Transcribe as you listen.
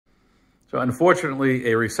So unfortunately,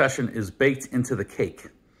 a recession is baked into the cake.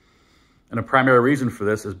 And a primary reason for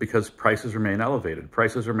this is because prices remain elevated.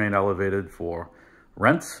 Prices remain elevated for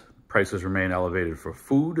rents. Prices remain elevated for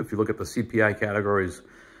food. If you look at the CPI categories,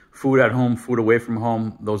 food at home, food away from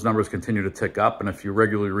home, those numbers continue to tick up. And if you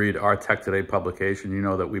regularly read our Tech Today publication, you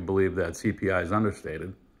know that we believe that CPI is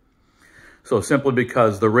understated. So simply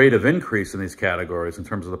because the rate of increase in these categories in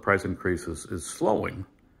terms of the price increases is slowing,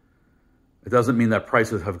 it doesn't mean that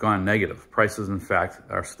prices have gone negative. Prices, in fact,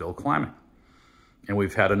 are still climbing. And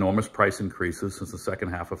we've had enormous price increases since the second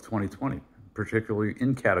half of 2020, particularly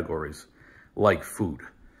in categories like food,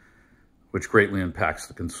 which greatly impacts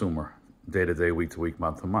the consumer day to day, week to week,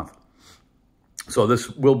 month to month. So this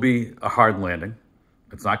will be a hard landing.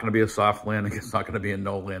 It's not going to be a soft landing. It's not going to be a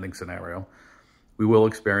no landing scenario. We will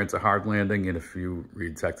experience a hard landing. And if you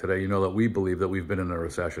read Tech Today, you know that we believe that we've been in a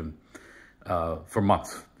recession for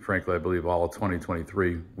months. Frankly, I believe all of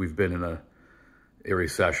 2023, we've been in a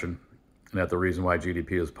recession. And that the reason why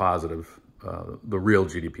GDP is positive, the real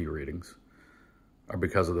GDP readings, are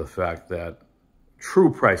because of the fact that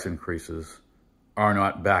true price increases are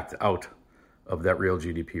not backed out of that real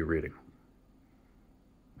GDP reading.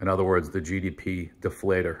 In other words, the GDP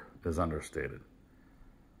deflator is understated.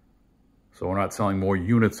 So we're not selling more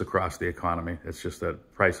units across the economy. It's just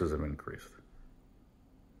that prices have increased.